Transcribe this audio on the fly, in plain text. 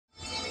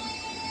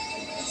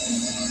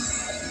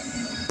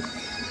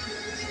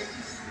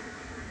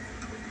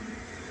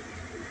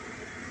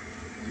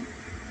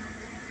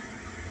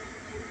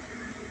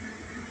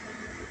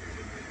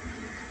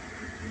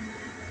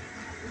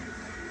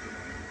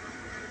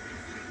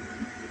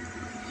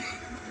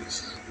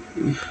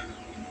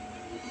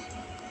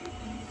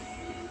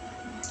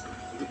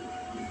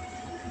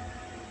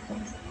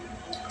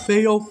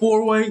Fatal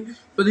 4-way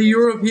for the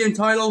European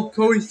title.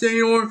 Cody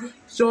Xehanort,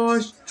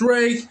 Josh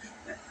Drake,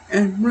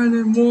 and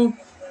Brendan Wolfe.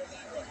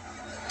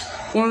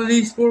 One of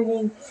these four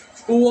will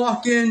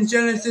walk in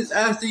Genesis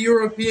as the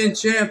European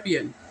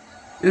champion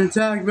in a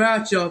tag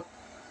matchup.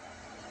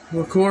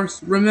 Of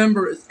course,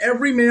 remember, it's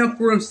every man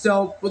for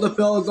himself, but the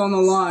belt is on the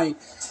line.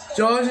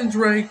 Josh and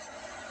Drake,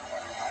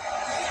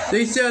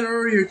 they said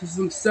earlier to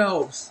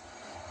themselves,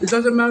 it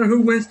doesn't matter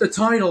who wins the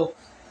title,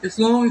 as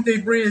long as they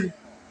bring it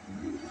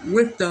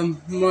with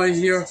them right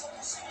here.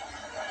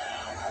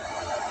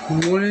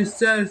 And what it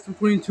says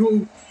between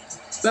two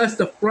best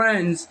of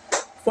friends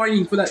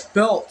fighting for that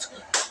belt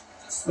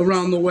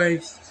around the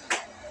waist.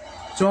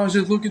 Josh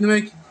is looking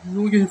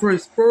for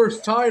his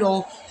first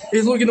title.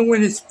 He's looking to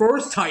win his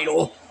first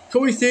title.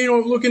 Cody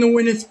Xehanort looking to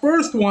win his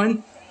first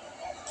one.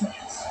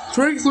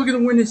 Drake's looking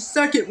to win his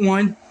second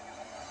one.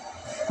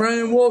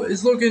 Brendan Wolfe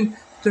is looking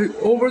to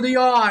over the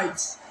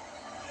odds.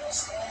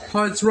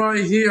 Cuts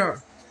right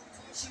here.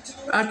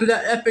 After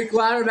that epic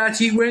ladder match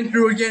he went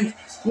through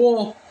against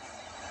Wolfe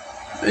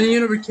in the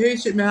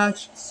unification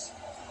match.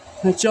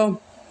 That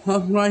jump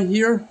up right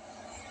here.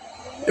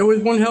 It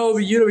was one hell of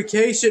a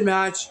unification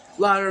match,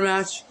 ladder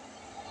match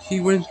he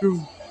went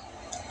through.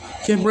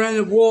 Can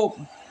Brendan Wolfe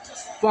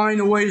find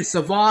a way to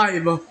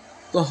survive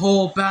the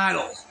whole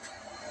battle?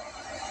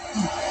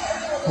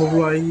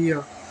 Right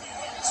here.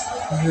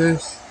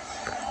 This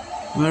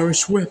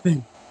Irish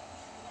whipping.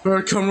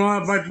 Better come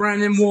on by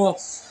Brendan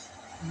Wolfe.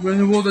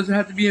 Brendan Wolfe doesn't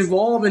have to be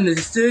involved in the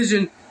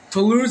decision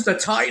to lose the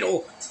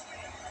title.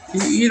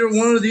 Either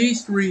one of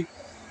these three.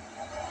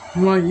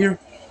 Right here.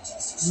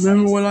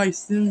 Remember what I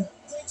said?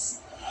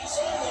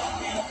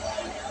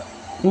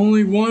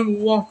 Only one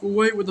will walk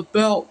away with the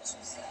belt.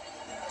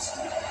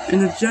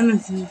 And the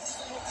Genesis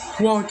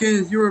walk in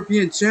as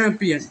European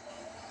champion.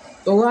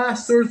 The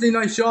last Thursday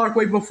night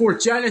Shockwave before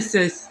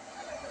Genesis,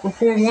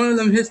 before one of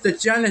them hits the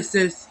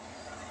Genesis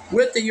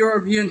with the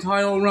European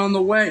title around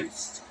the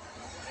waist.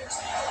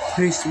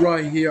 Paste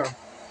right here.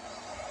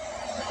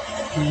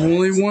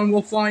 Only one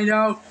will find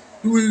out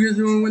who is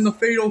going to win the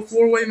fatal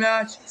 4-way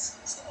match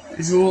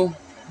and who will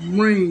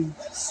bring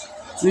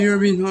the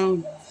European title.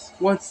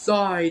 What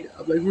side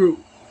of the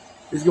group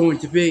is going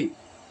to be?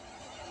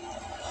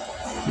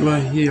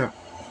 Right here.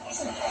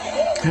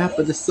 Half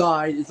of the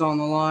side is on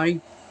the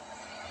line.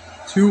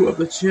 Two of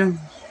the champions.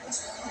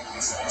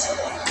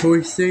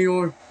 Cody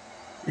Xehanort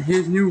and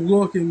his new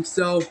look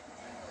himself.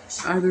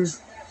 Either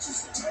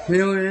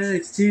nailing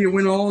NXT to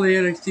win all the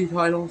NXT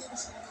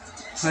titles.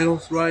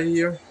 Titles right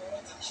here.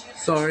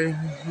 Sorry,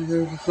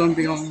 there's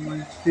something on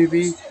my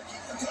TV.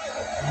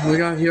 We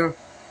got here.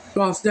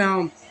 Cross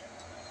down.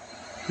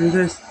 Look at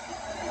this.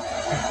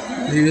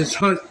 He just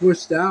trying to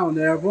push down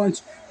there.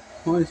 Punch.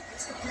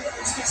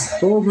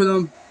 Both of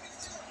them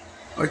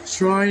are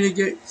trying to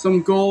get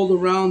some gold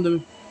around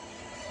them.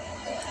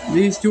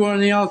 These two are on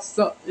the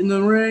outside in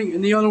the ring,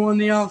 and the other one on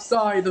the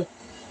outside.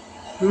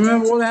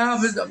 Remember what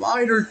happens if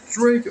either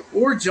Drake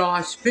or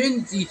Josh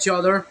pins each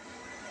other.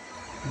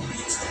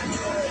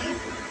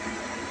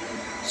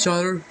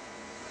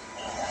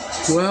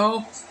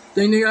 Well,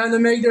 then they got to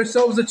make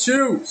themselves a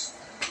choose.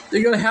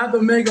 They're gonna have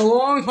to make a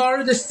long,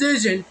 hard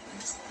decision.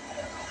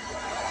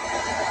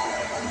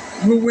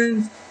 Who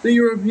wins the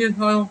European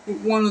title for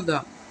one of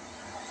them?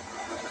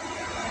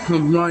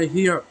 Come right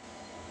here.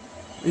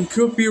 It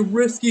could be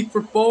risky for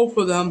both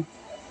of them.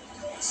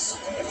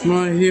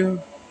 Right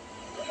here.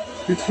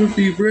 It could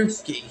be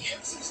risky.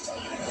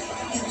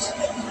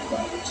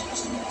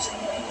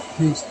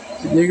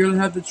 They're gonna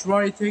have to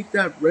try to take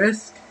that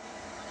risk.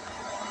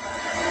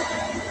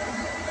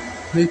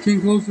 They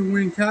came close to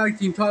winning tag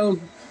team titles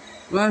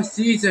last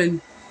season.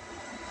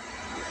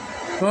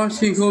 Josh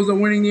came close to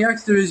winning the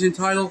X Division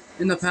title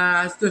in the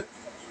past.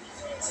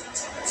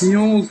 He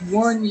almost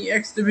won the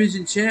X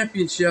Division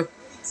championship.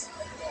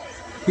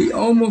 He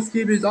almost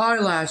gave his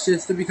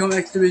eyelashes to become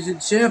X Division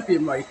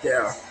champion right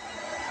there.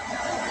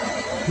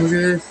 Look at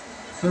this.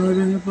 No.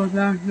 Look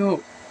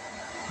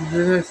at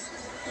this.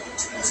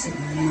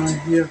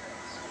 Right here.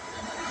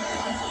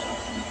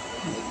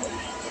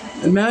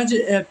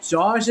 Imagine if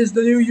Josh is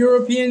the new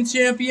European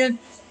champion.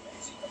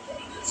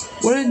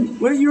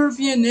 What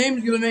European name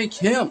is going to make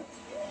him?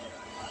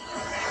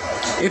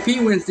 If he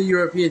wins the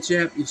European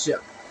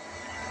championship.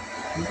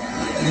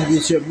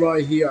 Championship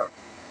right here.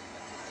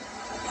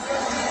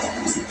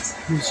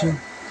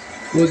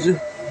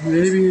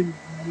 Maybe.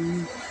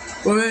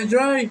 Well, then,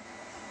 Drake.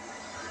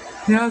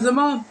 He has him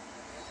up.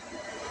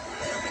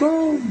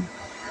 Boom.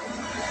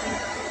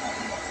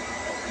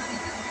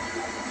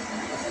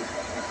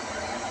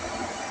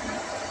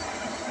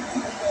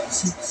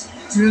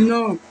 You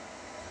know,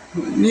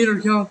 neither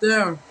count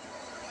there.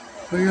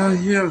 We got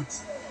here.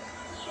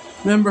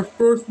 Remember,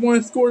 first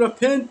one scored a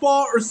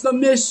pinfall or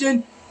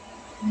submission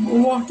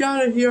will walk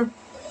out of here.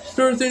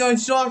 Thursday Night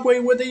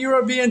Shockwave with the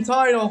European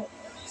title.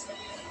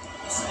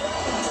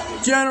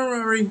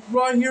 January,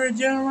 right here in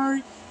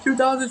January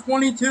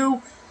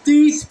 2022,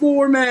 these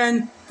four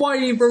men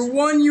fighting for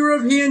one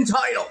European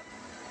title.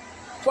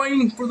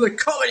 Fighting for the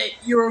coveted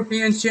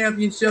European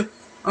Championship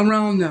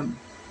around them.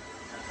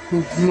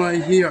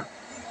 Right here.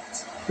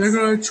 They're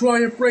going to try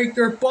to break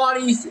their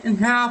bodies in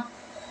half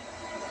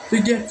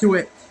to get to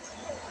it.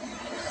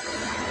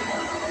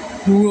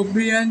 Who will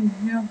be in?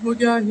 Yeah,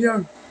 look out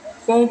here.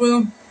 Both of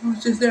them.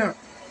 Who's just there?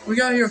 Look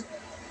out here.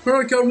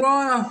 Hurricane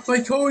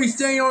by Cody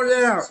Xehanort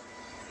there.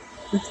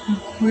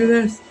 Look at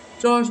this.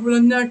 Josh with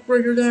a neck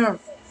breaker there.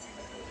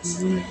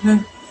 Look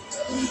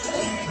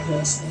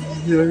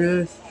at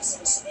this.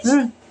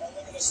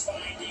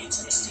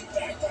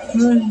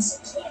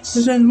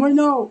 Listen, wait,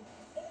 no.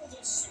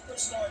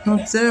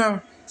 Up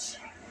there.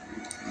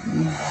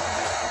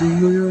 Look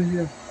out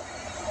here.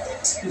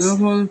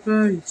 Up on the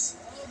face.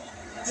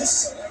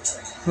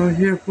 Right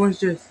here, push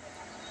this.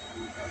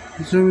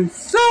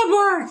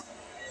 Suplex!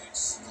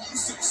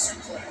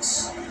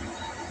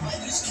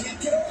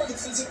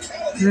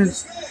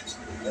 Yes.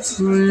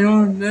 Going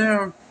on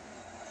there.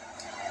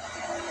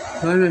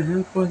 Trying to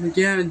help us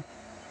again.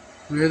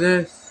 Look at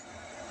this.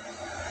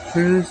 Look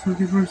at this,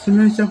 looking for a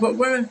submission, but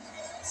wait a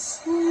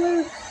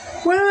minute.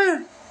 Wait a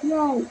minute.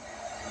 No.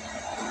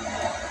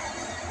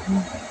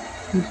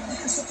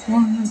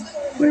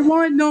 Wait,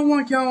 why? No,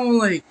 one count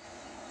only.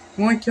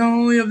 One count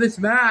only of this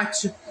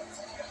match.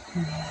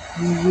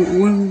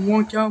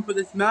 One count for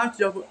this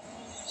matchup.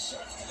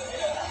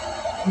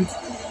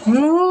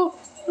 No,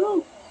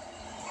 no.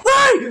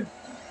 Hey!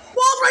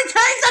 Wolfe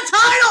retains the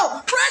title!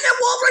 Brandon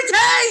Wolfe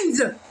retains!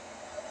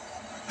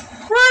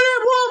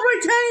 Brandon Wolfe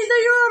retains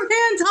the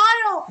European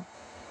title!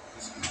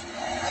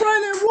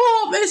 Brandon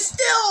Wolfe is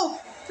still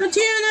the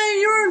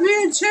TNA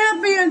European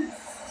Champion!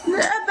 The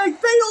epic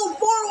fatal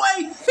four-way,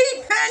 he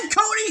pinned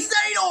Cody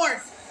Xehanort!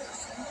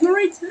 To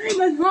retain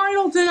the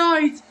title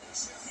tonight!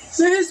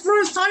 His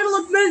first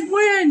title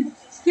win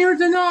here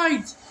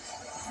tonight!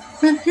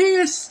 And he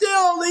is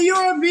still the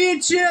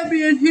European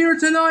Champion here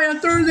tonight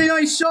on Thursday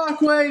Night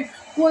Shockwave.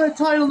 What a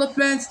title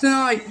defense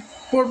tonight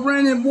for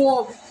Brandon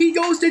Wolfe. He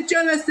goes to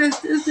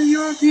Genesis as the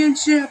European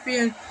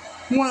Champion.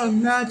 What a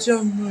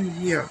matchup right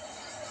here.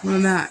 What a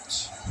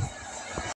match.